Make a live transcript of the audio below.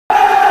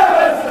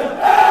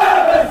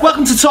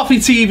Welcome to Toffee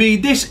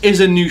TV. This is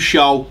a new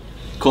show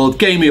called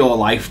Game of Your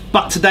Life.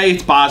 But today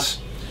it's Baz.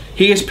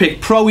 He has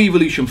picked Pro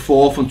Evolution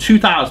 4 from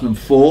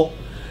 2004.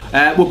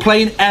 We're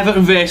playing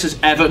Everton versus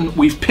Everton.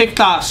 We've picked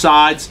our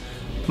sides.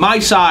 My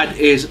side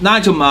is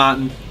Nigel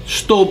Martin,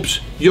 Stubbs,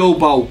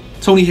 Yobo,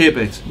 Tony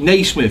Hibbert,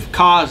 Naismith,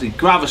 Carsley,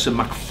 Gravison,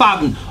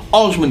 McFadden,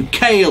 Osman,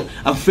 Cale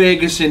and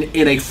Ferguson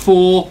in a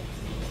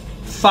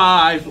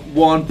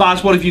 4-5-1.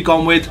 Baz, what have you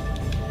gone with?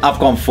 I've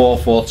gone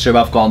 4-4-2.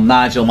 I've gone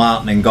Nigel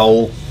Martin in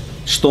goal,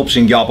 Stubbs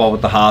and Yobo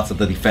at the heart of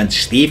the defence,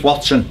 Steve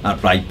Watson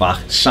at right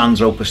back,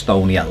 Sandro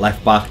Pistoni at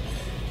left back,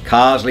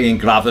 Carsley and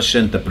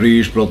Gravison, the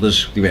Bruise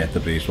Brothers, they weren't the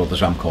Bruise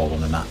Brothers, I'm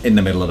calling them that, in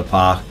the middle of the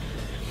park.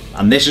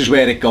 And this is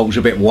where it goes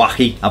a bit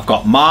wacky. I've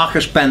got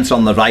Marcus Bent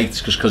on the right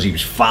because he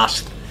was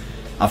fast.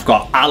 I've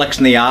got Alex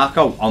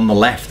Nyarko on the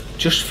left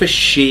just for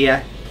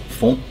sheer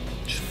fun.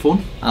 Just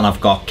fun. And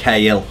I've got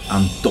Cale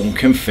and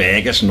Duncan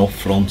Ferguson up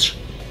front,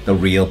 the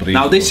real Bruise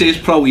Now this Brothers.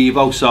 is Pro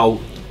Evo,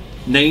 so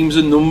names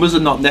and numbers are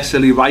not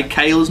necessarily right.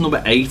 Cale's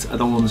number 8, I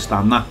don't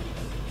understand that.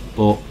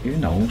 But who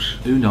knows?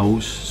 Who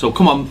knows? So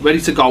come on, ready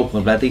to go.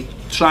 We're ready.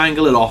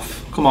 Triangle it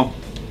off. Come on.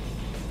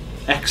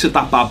 Exit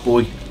that bad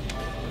boy.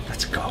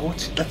 Let's go.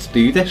 Let's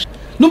do this.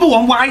 Number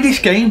 1, why this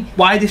game?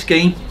 Why this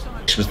game?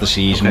 This was the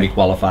season we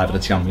qualified for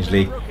the Champions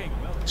League,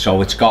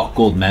 so it's got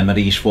good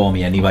memories for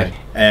me anyway.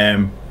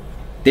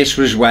 This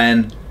was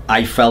when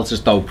I felt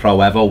as though Pro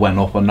Evo went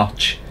up a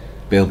notch,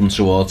 building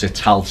towards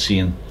its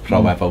halcyon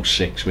Pro Evo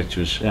 6, which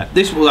was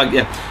this was like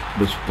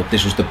but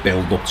this was the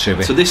build up to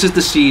it. So this is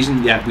the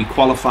season we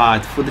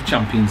qualified for the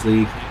Champions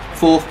League,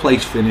 4th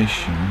place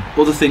finish.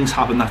 Other things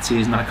happened that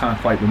season I can't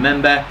quite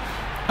remember.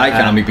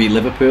 We beat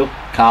Liverpool,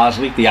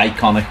 Carsley, the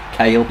iconic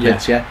Cale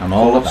picture, and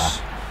all of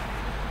that.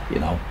 You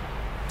know,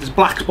 there's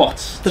black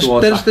spots.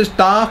 There's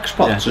dark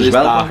spots as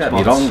well. Don't get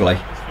me wrong, like.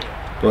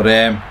 But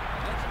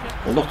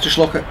well, just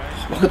look at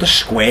the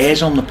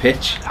squares on the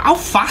pitch. How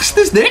fast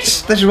is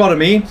this? This is what I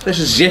mean. This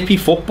is zippy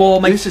football,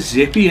 mate. This is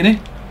zippy,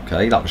 innit?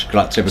 Okay, that was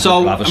great.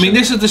 So I mean,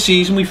 this is the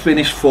season we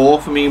finished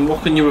 4th. I mean,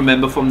 what can you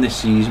remember from this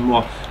season?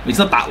 What? I mean, it's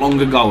not that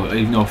long ago,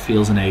 even though it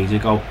feels an age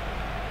ago.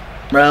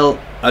 Well,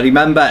 I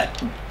remember,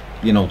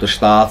 you know, the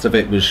start of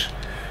it was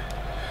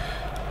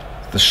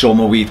the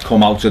summer we'd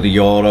come out of the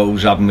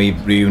Euros, haven't we?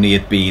 Rooney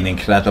had been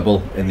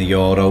incredible in the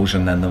Euros,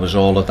 and then there was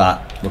all of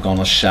that, we're going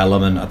to sell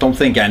him, and I don't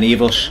think any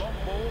of us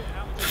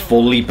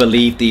fully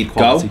believed he'd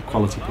go.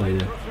 Quality play,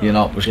 yeah. You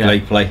know, it was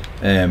great play.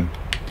 I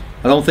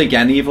don't think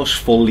any of us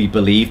fully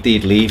believed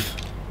he'd leave.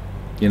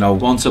 You know,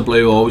 once a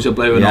blue, always a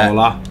blue, and all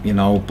that. You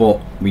know,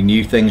 but we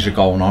knew things were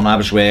going on. I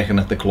was working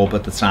at the club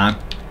at the time,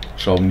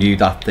 so knew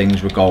that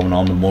things were going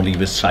on, the money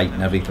was tight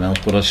and everything else,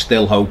 but I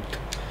still hoped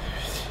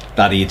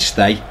that he'd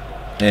stay.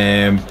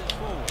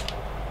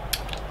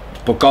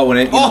 But going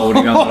in, you know,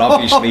 remember,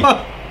 obviously,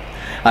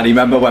 I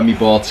remember when we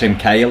bought Tim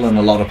Cale, and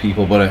a lot of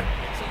people were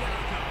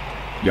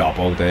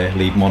Yobo there,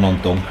 leave him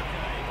on Dunk.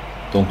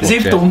 As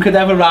if Dunk could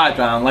ever ride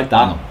round like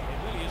that. No.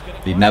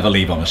 He'd never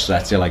leave on a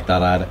stretcher like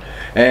that either.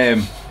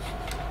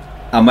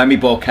 And when we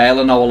bought Cale,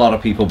 I know a lot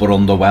of people were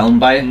underwhelmed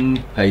by it.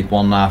 Paid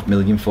 $1.5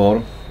 million for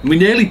him. We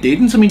nearly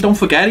didn't. I mean, don't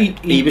forget,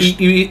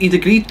 he'd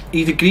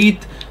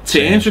agreed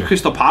terms with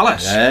Crystal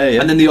Palace,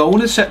 and then the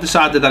owners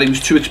decided that he was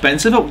too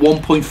expensive at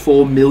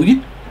 $1.4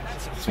 million.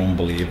 It's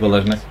unbelievable,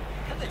 isn't it?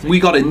 We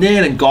got in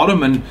there and got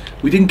him, and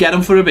we didn't get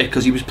him for a bit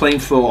because he was playing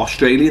for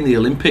Australia in the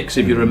Olympics,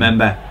 if you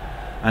remember.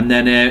 And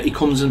then he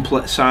comes and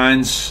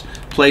plays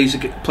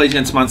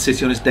against Man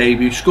City on his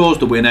debut, scores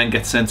the winner and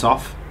gets sent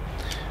off.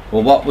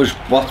 Well, what's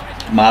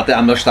mad,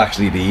 I'm just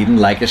actually reading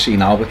Legacy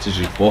now, which is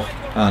his book,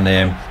 and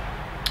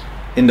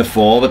in the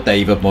forward,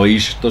 David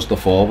Moyes does the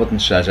forward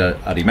and says,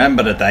 I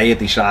remember the day I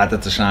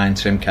decided to sign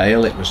Tim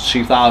Cale. It was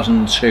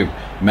 2002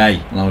 May,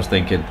 and I was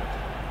thinking,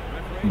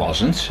 it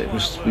wasn't,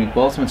 we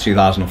bought him in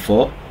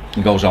 2004.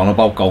 He goes on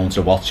about going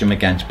to watch him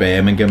against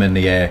Birmingham in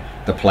the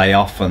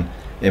playoff, and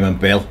him and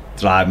Bill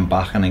driving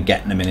back and then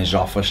getting him in his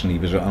office, and I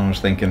was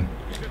thinking,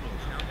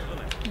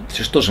 it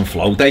just doesn't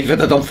flow, David.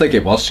 I don't think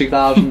it was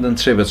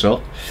 2002 at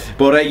all.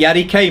 But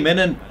he came in,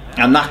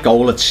 and that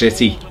goal at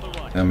City,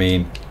 I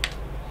mean,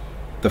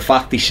 the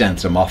fact he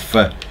sent him off,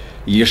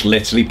 he just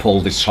literally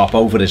pulled his top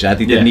over his head.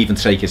 He didn't even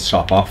take his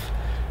top off.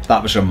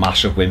 That was a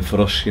massive win for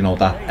us. You know,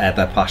 that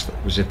header past,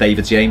 was it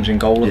David James in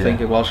goal, I think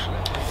it was.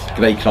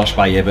 Great cross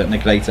by Everton, a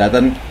great header.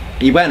 And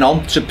he went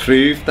on to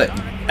prove that,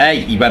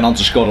 he went on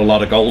to score a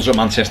lot of goals at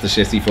Manchester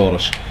City for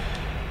us.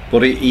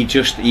 But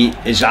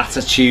his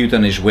attitude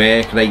and his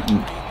work rate.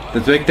 The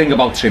big thing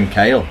about Tim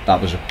Cale,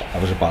 that was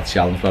a bad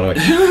challenge, by the way.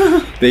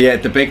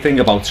 The big thing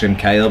about Tim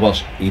Cale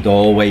was he'd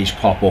always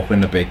pop up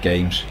in the big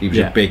games. He was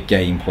a big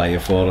game player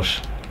for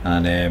us,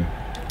 and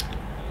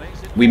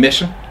we miss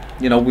him.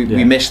 You know,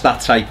 we miss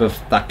that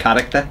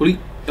character. Well,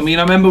 I mean,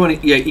 I remember when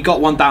he got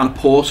one down at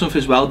Portsmouth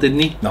as well, didn't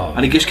he? No.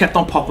 And he just kept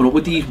on popping up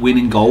with these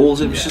winning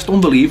goals. It was just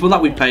unbelievable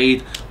that we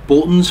paid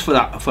buttons for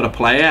a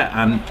player,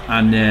 and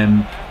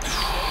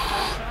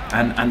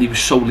he was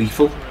so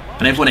lethal,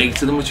 and everyone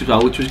hated him, which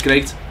was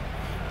great.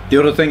 The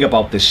other thing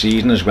about this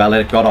season as well,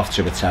 it got off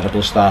to a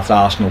terrible start.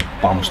 Arsenal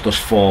bounced us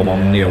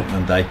 4-1 in the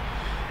opening day.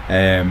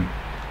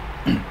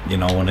 You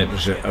know, and it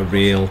was a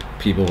real,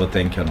 people were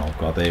thinking, oh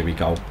God, here we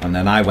go. And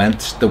then I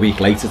went the week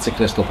later to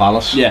Crystal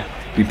Palace. Yeah.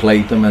 We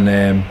played them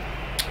and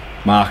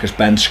Marcus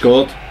Ben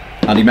scored.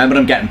 And I remember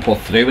him getting put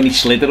through and he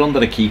slid it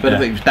under the keeper.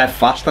 Yeah. It was dead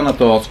fast and I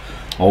thought,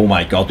 oh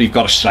my God, we've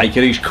got a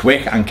striker who's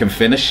quick and can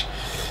finish.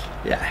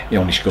 Yeah, he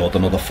only scored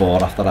another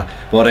 4 after that.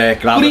 But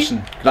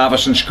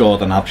Gravison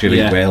scored an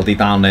absolute worldie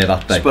down there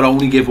that day. But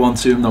only give one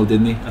to him though,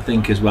 didn't he? I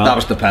think as well. That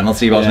was the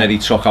penalty, wasn't it? He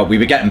took out. We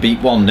were getting beat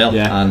 1-0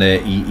 and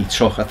he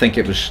took, I think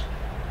it was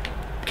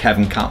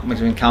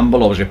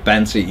Campbell or was it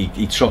Bent?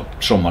 He took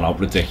someone out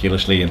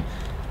ridiculously and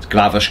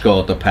Graver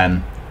scored the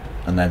pen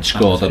and then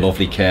scored a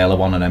lovely curler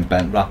one and then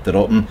Bent wrapped it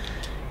up. And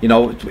you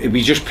know,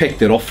 we just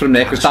picked it up from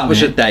there because that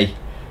was a day.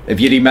 If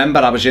you remember,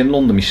 I was in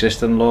London, my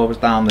sister-in-law was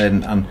down there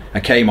and I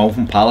came home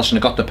from Palace and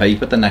I got the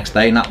paper the next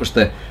day and that was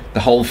the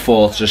whole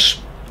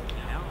Fortress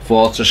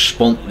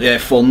Fund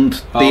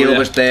deal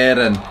was there.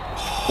 And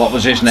what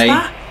was his name?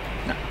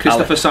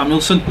 Christopher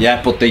Samuelson.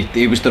 Yeah, but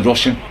he was the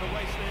Russian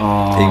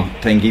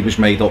thing he was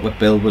made up with.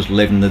 Bill was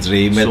living the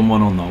dream with.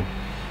 Someone will know.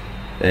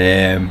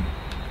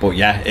 But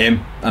yeah,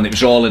 him, and it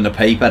was all in the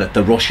paper that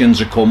the Russians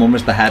are coming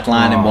was the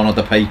headline in one of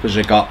the papers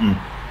I got, and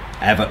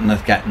Everton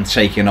are getting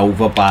taken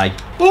over by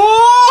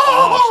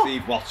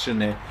Steve Watson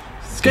there.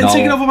 It's getting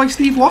taken over by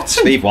Steve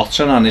Watson? Steve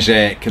Watson and his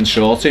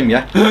consortium,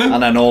 yeah.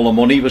 And then all the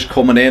money was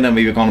coming in and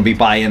we were going to be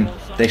buying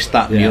this,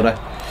 that and the other.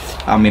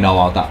 And we know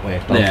how that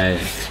worked out.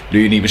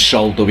 Rooney was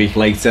sold a week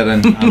later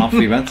and off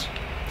we went.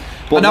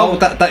 But no,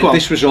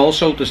 this was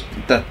also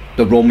the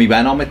run we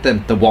went on with the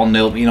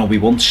 1-0. You know, we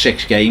won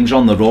 6 games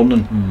on the run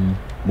and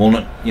won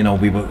it. You know,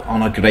 we were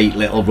on a great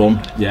little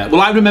run. Yeah.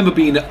 Well, I remember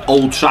being at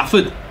Old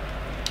Trafford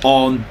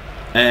on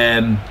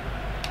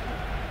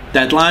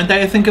deadline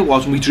day, I think it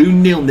was, and we drew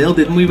 0-0,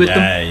 didn't we, with them?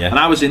 Yeah. And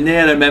I was in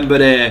there. I remember,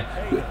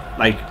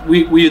 like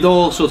we had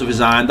all sort of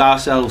resigned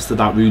ourselves to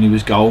that Rooney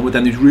was going. But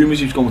then there's rumours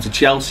he was going to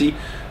Chelsea,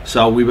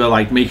 so we were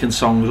like making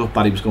songs up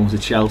that he was going to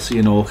Chelsea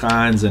and all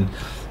kinds.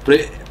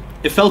 But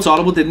it felt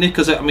horrible, didn't it?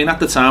 Because I mean, at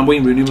the time,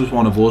 Wayne Rooney was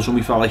one of us, and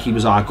we felt like he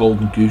was our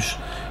golden goose,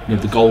 you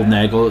know, the golden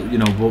egg, you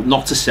know, but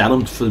not to sell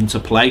him, for him to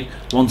play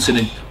once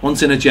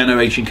in a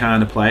generation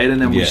kind of player,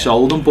 and then we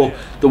sold him. But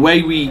the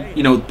way we,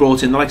 you know,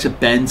 brought in the likes of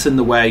Bent, and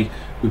the way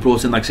we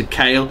brought in the likes of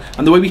Kale,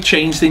 and the way we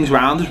changed things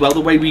around as well,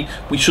 the way we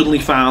suddenly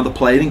found a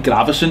player in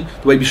Gravison,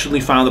 the way we suddenly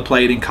found a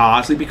player in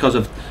Carsley because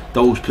of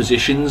those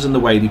positions and the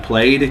way they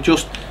played, it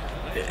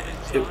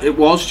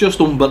was just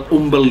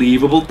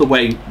unbelievable the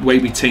way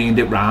we turned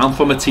it round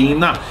from a team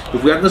that,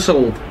 if we hadn't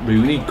sold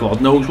Rooney, God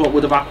knows what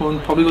would have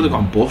happened. Probably would have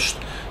gone bust,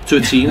 to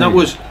a team that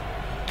was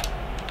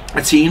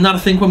a team that I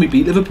think when we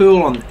beat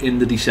Liverpool in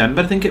the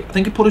December, I think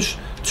it put us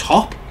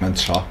top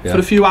for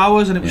a few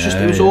hours, and it was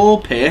it was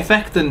all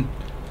perfect, and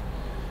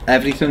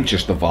everything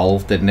just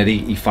evolved, didn't it?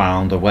 He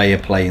found a way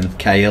of playing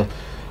Kale,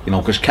 you know,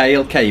 because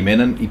Kale came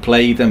in and he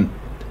played him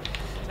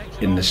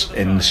in the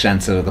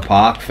centre of the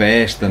park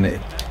first, and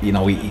you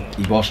know,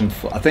 he wasn't.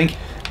 I think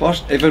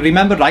if I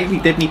remember rightly,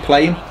 didn't he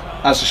play him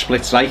as a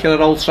split striker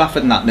at Old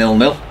Trafford in that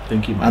 0-0? I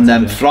think he might. And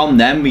then from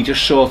them, we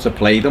just sort of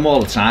played him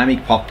all the time. He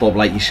popped up,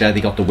 like you said.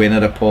 He got the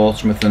winner at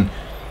Portsmouth, and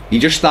he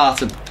just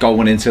started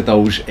going into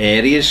those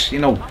areas. You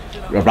know,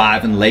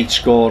 arriving late,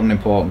 scoring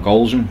important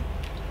goals. And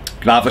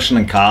Gravison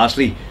and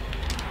Carsley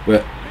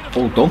were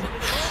dunk.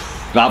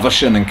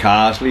 Gravison and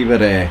Carsley were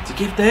there. To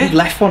give there. He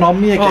left one on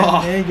me again.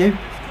 Yeah, you.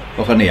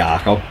 Look at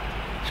Niarco.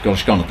 He's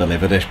just going to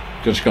deliver this.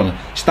 Just going to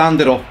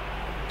stand it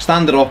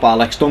up,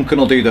 Alex. Duncan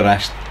will do the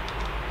rest.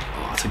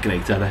 Oh, that's a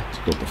great header. It's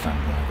a good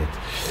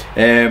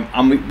defender.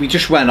 And we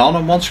just went on,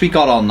 and once we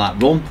got on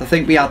that run, I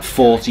think we had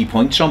 40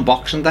 points on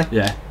Boxing Day.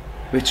 Yeah.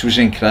 Which was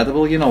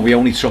incredible. You know, we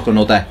only took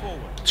another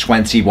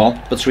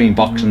 21 between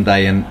Boxing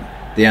Day and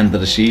the end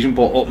of the season,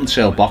 but up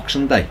until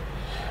Boxing Day,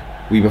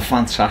 we were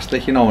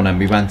fantastic, you know. And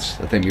then I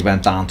think we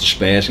went down to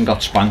Spurs and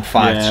got spanked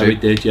 5-2. Yeah, we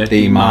did, yeah.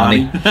 Dean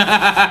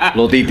Marnie.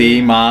 Bloody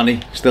Dean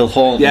Marnie. Still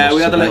haunting us. Yeah,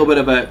 we had a little bit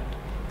of a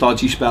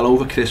dodgy spell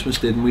over Christmas,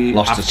 didn't we?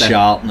 Lost to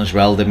Charlton as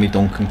well, didn't we?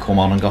 Duncan come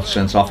on and got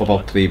sent off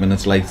about 3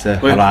 minutes later.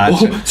 Talking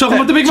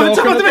about the big man,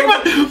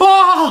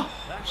 Oh!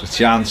 It's a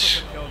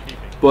chance.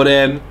 But,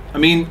 I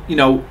mean, you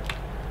know,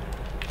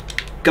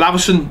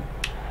 Gravison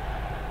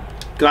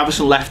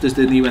left us,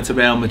 didn't he? Went to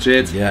Real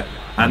Madrid. Yeah.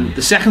 And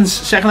the second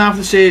half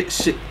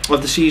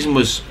of the season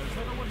was,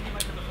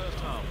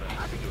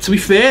 to be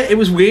fair, it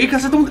was weird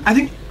because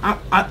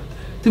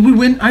did we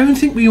win? I don't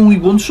think we only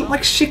won something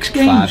like 6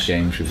 games.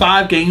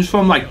 5 games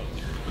from like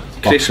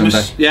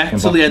Christmas,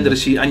 till the end of the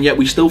season, and yet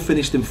we still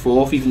finished in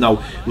 4th, even though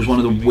it was one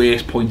of the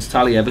worst points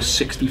tally ever.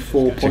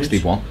 64 points.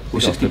 61.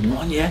 Or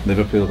 61, yeah.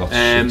 Liverpool got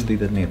 60,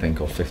 didn't he? I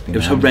think, or 59. It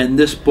was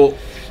horrendous, but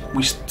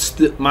we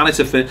managed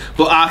to finish.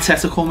 But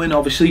Arteta come in,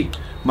 obviously,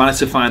 managed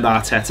to find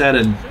Arteta,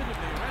 and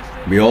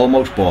we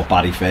almost bought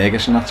Barry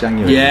Ferguson that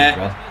January as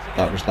well.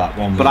 That was that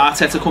one. But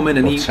Arteta come in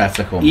and he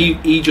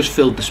just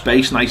filled the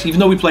space nice. Even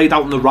though we played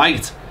out on the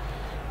right,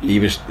 he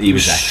was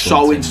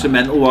so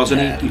instrumental,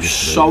 wasn't he? He was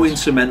so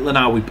instrumental in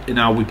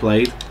how we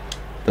played.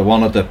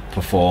 One of the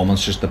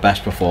performances, the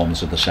best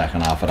performance of the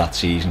second half of that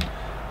season.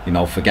 You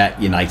know,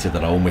 forget United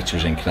at home, which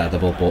was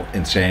incredible, but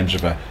in terms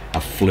of a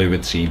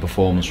fluid team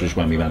performance was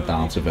when we went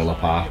down to Villa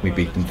Park. We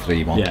beat them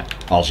 3-1. Yeah.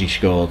 Ozzy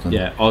scored. And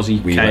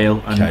Ozzy,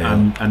 Kale,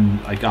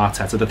 and like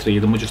Arteta, the three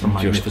of them were just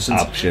magnificent.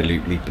 Just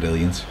absolutely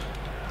brilliant.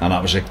 And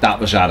that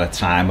was at a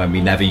time when we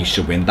never used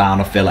to win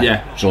down at Villa.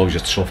 Yeah. It was always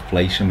a tough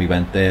place, and we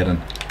went there,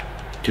 and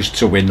just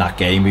to win that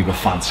game, we were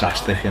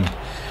fantastic. And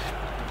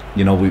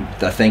you know,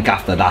 I think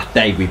after that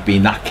day, we've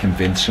been that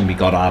convinced, and we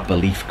got our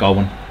belief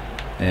going.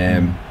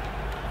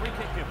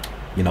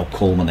 You know,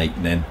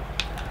 culminating in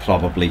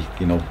probably,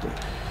 you know,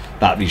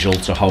 that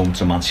result at home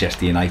to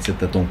Manchester United,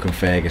 the Duncan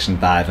Ferguson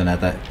diving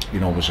header, you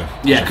know, was a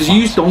because he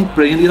used Dunk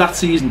brilliantly that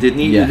season, didn't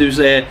he? Yeah. There was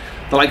the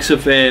likes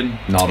of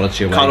Norwich,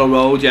 Carroll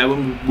Road,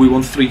 when we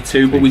won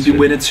 3-2, but we'd been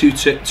winning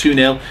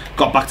 2-0,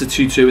 got back to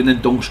 2-2, and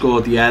then Dunk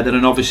scored the header.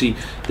 And obviously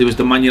there was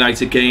the Man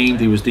United game,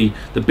 there was the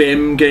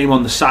Birmingham game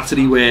on the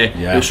Saturday where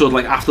it was sort of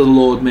like after the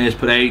Lord Mayor's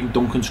parade, and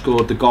Duncan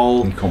scored the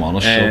goal. He come on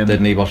a sub,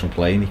 didn't he? Wasn't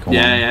playing. He come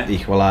on,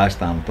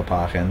 equalised down at the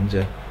Park End.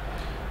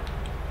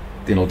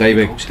 You know,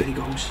 David. There he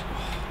goes.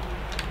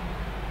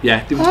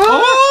 Yeah. There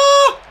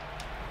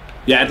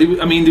was,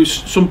 I mean, there was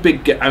some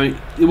big. I mean,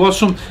 there was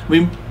some. I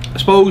mean, I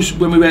suppose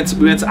when we went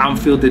to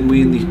Anfield, didn't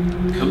we?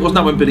 Wasn't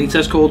that when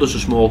Benitez called us a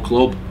small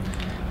club?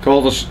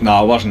 Called us?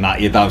 No, it wasn't that.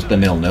 That was the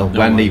 0-0. No,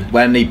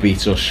 when they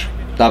beat us,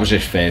 that was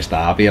his first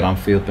derby at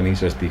Anfield.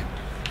 Benitez,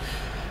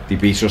 they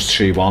beat us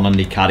 2-1, and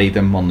they carried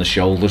him on the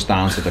shoulders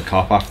down to the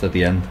Kop after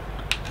the end,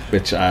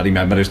 which I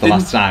remember is the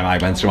last time I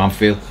went to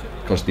Anfield,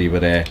 because they were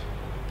there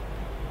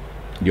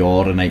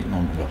urinating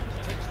on them.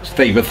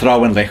 They were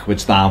throwing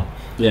liquids down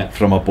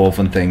from above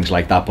and things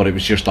like that, but it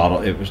was just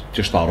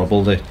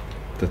horrible, the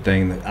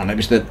thing. And it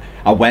was that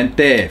I went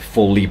there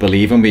fully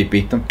believing we'd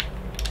beat them,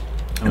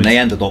 and they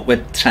ended up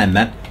with 10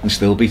 men and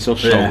still beat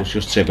us. So it was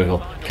just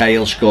typical.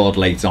 Kale scored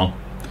late on.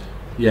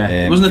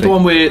 Wasn't it the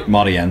one where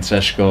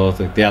Morientes scored?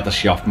 They had a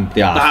shot from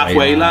the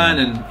halfway line,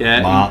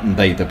 and Martin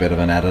did a bit of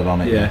an error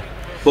on it.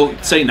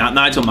 But saying that,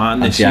 Nigel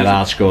Martin and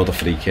Gerrard scored a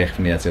free kick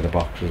from the edge of the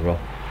box as well.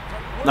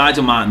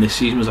 Nigel Martin this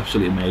season was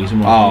absolutely amazing.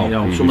 You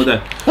know, some of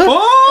the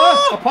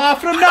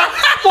apart from that,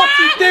 what's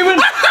he doing?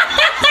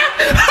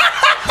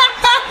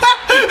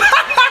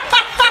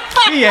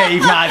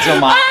 Behave, Nigel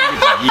Martin.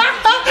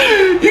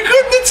 You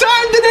couldn't have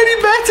timed it any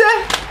better.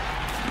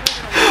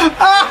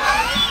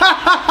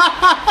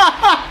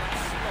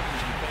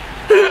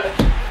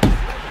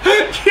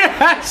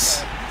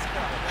 Yes,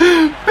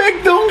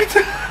 big dunk.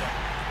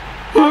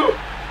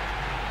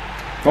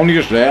 Only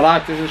just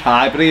realised this is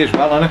Highbury as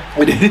well,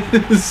 isn't it?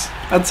 It is.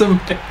 That's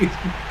amazing.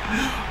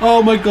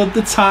 Oh my god,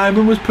 the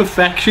timing was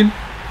perfection.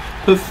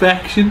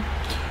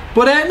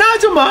 But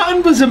Nigel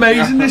Martin was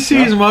amazing this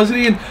season, wasn't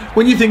he? And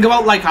when you think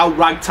about like how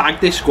ragtag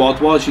this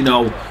squad was, you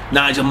know,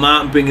 Nigel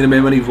Martin bringing him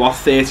in when he was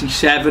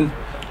 37,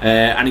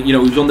 and you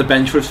know, he was on the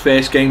bench for his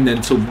first game then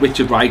until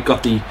Richard Wright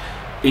got the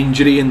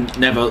injury and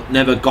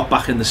never got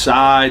back in the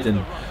side.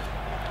 And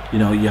you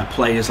know, you had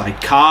players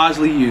like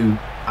Carsley who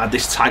had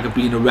this tag of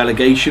being a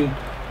relegation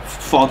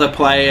fodder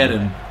player,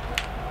 and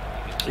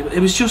it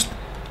was just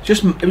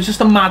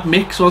a mad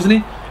mix, wasn't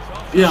it?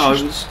 Yeah, it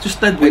was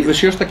just that. It was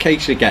just a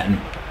case of getting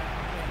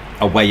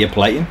a way of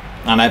playing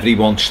and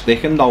everyone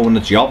sticking, knowing the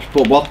jobs.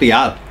 But what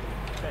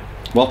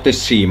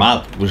this team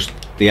had was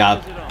they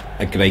had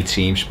a great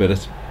team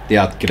spirit. They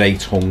had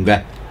great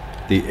hunger.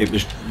 It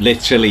was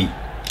literally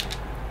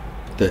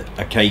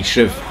a case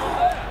of,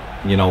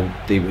 you know,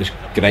 it was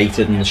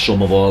greater than the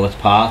sum of all its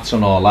parts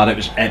and all that.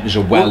 It was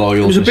a well-oiled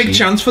It was a big machine.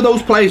 chance for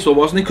those players, though,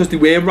 wasn't it? Because they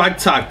were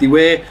ragtag. They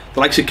were the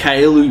likes of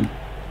Kale, who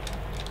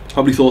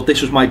probably thought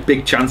this was my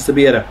big chance to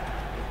be at it.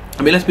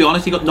 I mean, let's be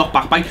honest, he got knocked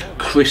back by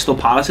Crystal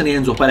Palace and he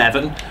ends up at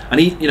Everton. And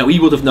he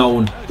would have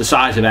known the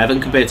size of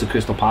Everton compared to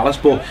Crystal Palace,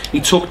 but he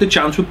took the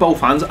chance with both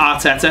hands.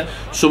 Arteta,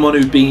 someone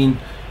who'd been,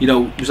 you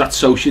know, was at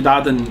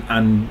Sociedad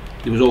and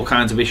there was all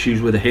kinds of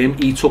issues with him.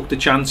 He took the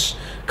chance.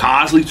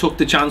 Carsley took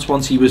the chance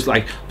once he was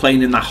like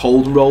playing in that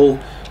holding role.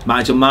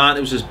 Nigel Martin,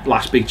 it was his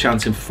last big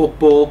chance in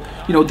football.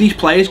 You know, these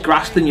players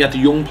grasped, and you had the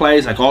young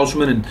players like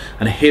Osman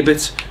and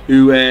Hibbert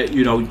who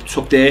you know,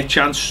 took their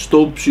chance.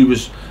 Stubbs, who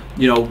was,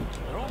 you know,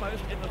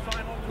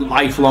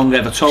 lifelong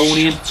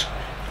Evertonian.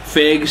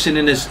 Ferguson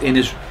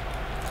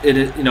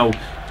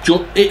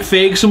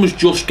Ferguson was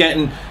just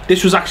getting.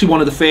 This was actually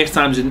one of the first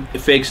times in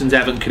Ferguson's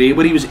Everton career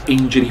where he was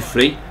injury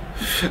free.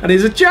 And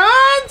there's a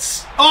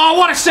chance! Oh,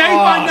 what a save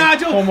by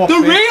Nigel!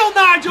 The real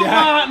Nigel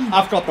Martin!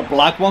 I've got the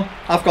black one.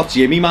 I've got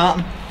Jimmy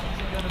Martin.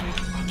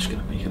 I'm just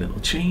going to make a little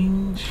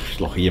change.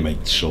 Look at you,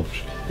 mate,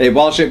 subs. It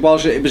was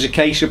a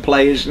case of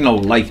players, you know,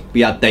 like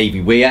we had Davy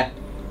Weir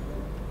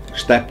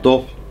stepped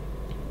up.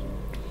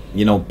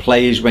 You know,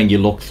 players when you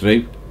look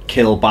through,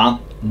 Kilban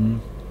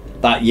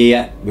that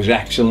year was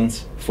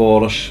excellent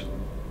for us.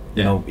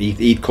 You know,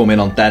 he'd come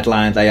in on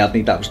deadline day, hadn't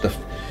he? That was the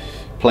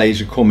players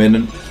who come in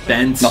and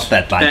Bent. not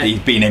that like he's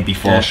been in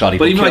before, sorry,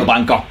 but even Kilban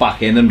like, got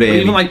back in and really.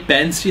 But even like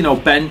Bent, you know,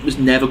 Bent was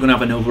never going to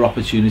have another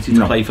opportunity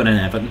to play for an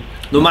Everton.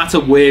 No matter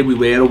where we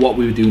were or what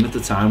we were doing at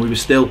the time, we were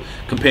still,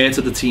 compared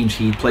to the teams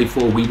he'd played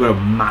for, we were a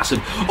massive.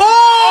 Oh!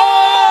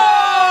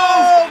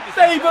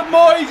 David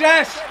Moyes,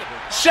 yes!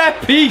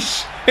 Set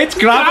piece. It's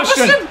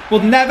Gravison.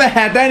 Would never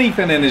had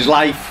anything in his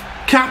life.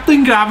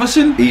 Captain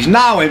Gravison. He's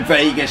now in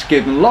Vegas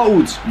giving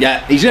loads.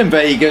 Yeah, he's in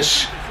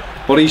Vegas.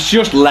 But he's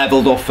just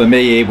levelled up for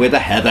me here with a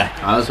header.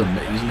 That was an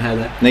amazing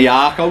header.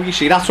 Nyarko, you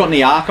see, that's what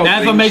Nyarko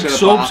never brings make to the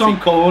subs party. on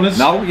corners.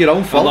 No, your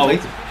own fault,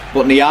 mate.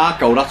 But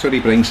Nyarko, that's what he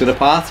brings to the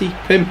party.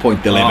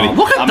 Pinpoint delivery. Oh,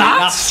 look at that! Mean,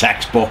 that's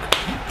textbook.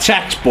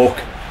 Textbook.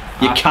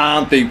 You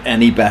can't do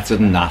any better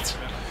than that.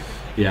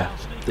 Yeah,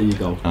 there you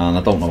go. And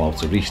I don't know how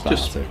to restart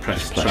just it.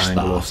 Press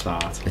triangle or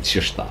start. It's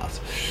just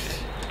start.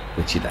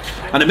 Which you do.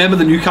 And I remember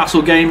the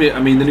Newcastle game. I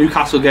mean, the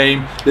Newcastle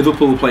game,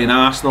 Liverpool were playing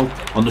Arsenal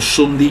on the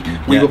Sunday.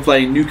 We were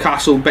playing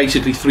Newcastle.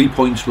 Basically 3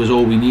 points was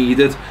all we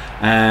needed,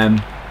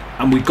 and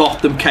we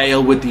got them.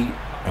 Kale with the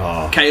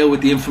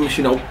infamous,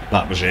 you know.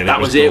 That was it. That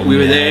was it. We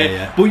were there.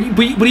 Yeah.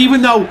 But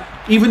even though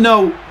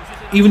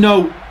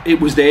it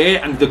was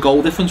there and the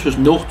goal difference was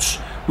nuts,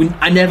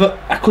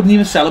 I couldn't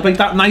even celebrate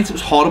that night. It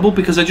was horrible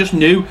because I just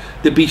knew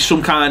there'd be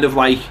some kind of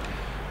like.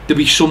 To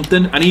be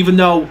something, and even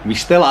though we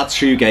still had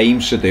 2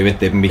 games to do it,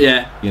 didn't we?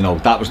 Yeah, you know,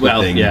 that was the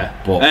thing. Yeah,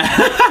 but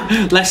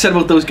less said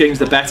about those games,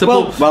 the better.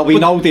 Well, we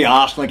know the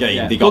Arsenal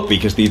game they got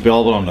because they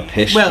built on the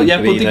piss. Well,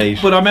 yeah,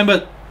 but I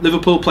remember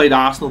Liverpool played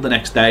Arsenal the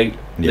next day.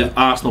 Yeah.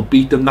 Arsenal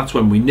beat them. That's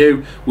when we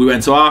knew. We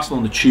went to Arsenal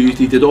on the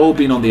Tuesday. They'd all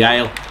been on the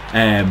aisle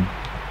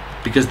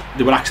because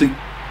they were actually.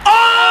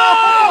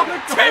 Oh,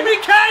 Timmy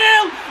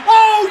Cahill!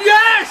 Oh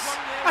yes,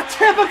 a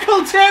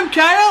typical Tim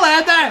Cahill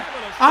header.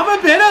 Have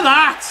a bit of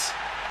that.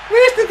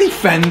 Where's the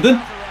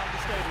defending?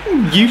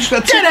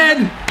 Useless. Get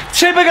in!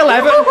 Typical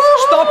Everton.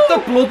 Stop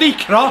the bloody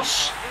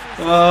cross.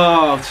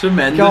 Oh,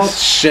 tremendous. God's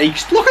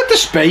sakes. Look at the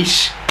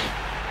space.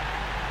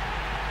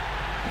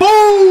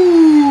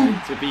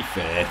 Boom! To be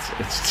fair,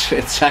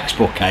 it's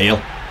textbook Cahill.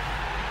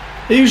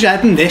 Who's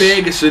heading this?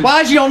 Ferguson. Why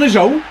is he on his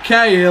own?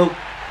 Cahill.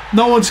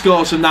 No one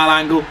scores from that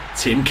angle.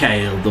 Tim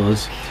Cahill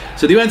does.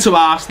 So they went to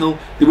Arsenal.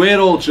 They were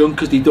all drunk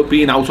because they'd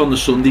been out on the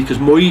Sunday. Because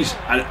Moyes,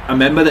 I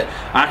remember that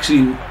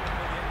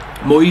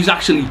Moyes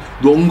actually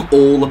rung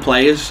all the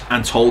players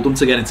and told them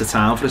to get into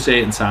town for a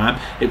certain time.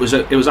 It was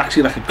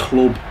actually like a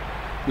club.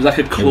 It was like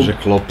a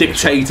club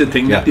dictated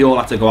thing that they all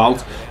had to go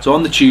out. So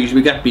on the Tuesday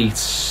we get beat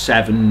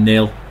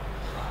 7-0,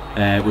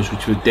 which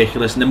was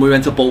ridiculous. And then we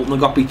went to Bolton and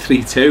got beat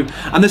 3-2.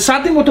 And the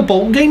sad thing with the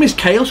Bolton game is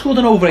Cahill scored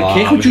an overhead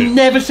kick, which you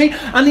never see,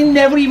 and they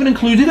never even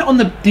included it on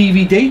the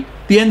DVD.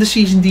 The end of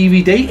season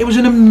DVD. It was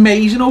an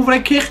amazing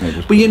overhead kick,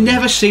 but you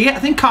never see it. I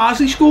think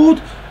Carsley scored.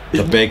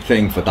 The big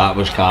thing for that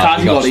was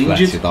Carsley got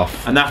injured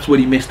off, and that's where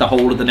he missed the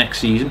whole of the next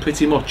season,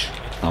 pretty much.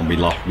 And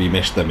we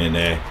missed them in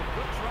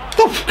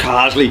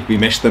Carsley. We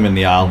missed them in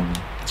the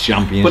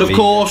Champions League. But of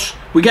course,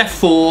 we get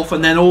 4th,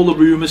 and then all the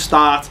rumours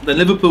start. Then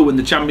Liverpool win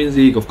the Champions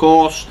League, of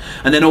course,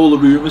 and then all the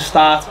rumours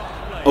start.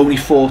 Only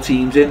 4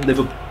 teams in.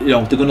 Liverpool, you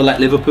know, they're going to let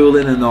Liverpool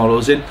in and not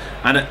us in,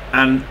 and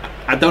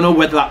I don't know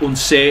whether that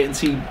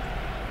uncertainty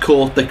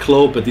caught the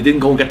club, but they didn't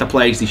go and get the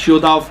players they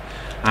should have,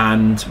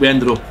 and we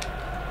ended up.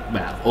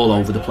 Well, all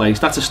over the place.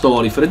 That's a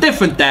story for a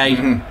different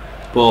day.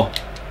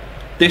 But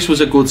this was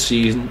a good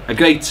season, a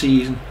great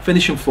season.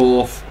 Finishing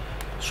 4th,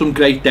 some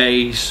great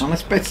days. And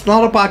it's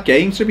not a bad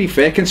game, to be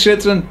fair,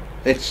 considering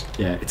it's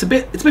a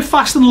bit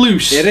fast and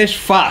loose. It is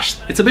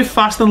fast. It's a bit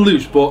fast and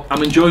loose, but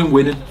I'm enjoying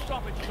winning.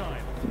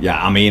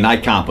 Yeah, I mean, I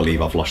can't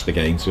believe I've lost the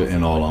game to it,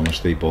 in all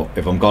honesty. But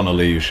if I'm gonna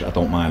lose, I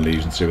don't mind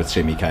losing to a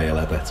Timmy Cahill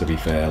header. To be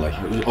fair, like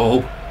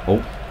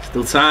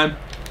still time.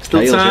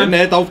 Cahile's in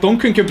there. Though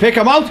Duncan can pick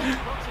him out.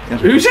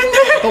 Who's in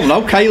there? Oh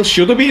no, Cahill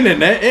should have been in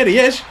there. Here he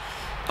is.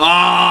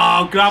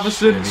 Oh,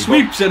 Gravison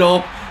sweeps it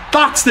up.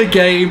 That's the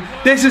game.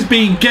 This has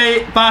been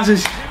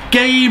Baz's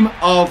game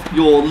of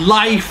your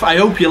life. I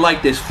hope you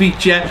like this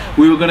feature.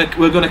 We're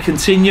gonna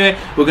continue it.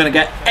 We're gonna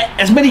get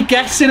as many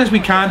guests in as we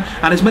can,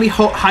 and as many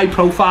high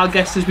profile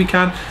guests as we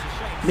can.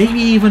 Maybe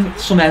even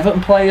some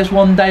Everton players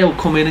one day will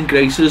come in and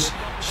grace us,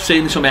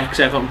 seeing some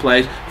ex-Everton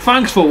players.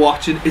 Thanks for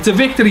watching. It's a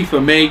victory for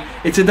me.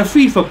 It's a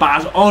defeat for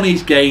Baz on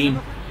his game.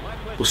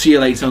 We'll see you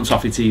later on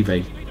Toffee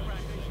TV.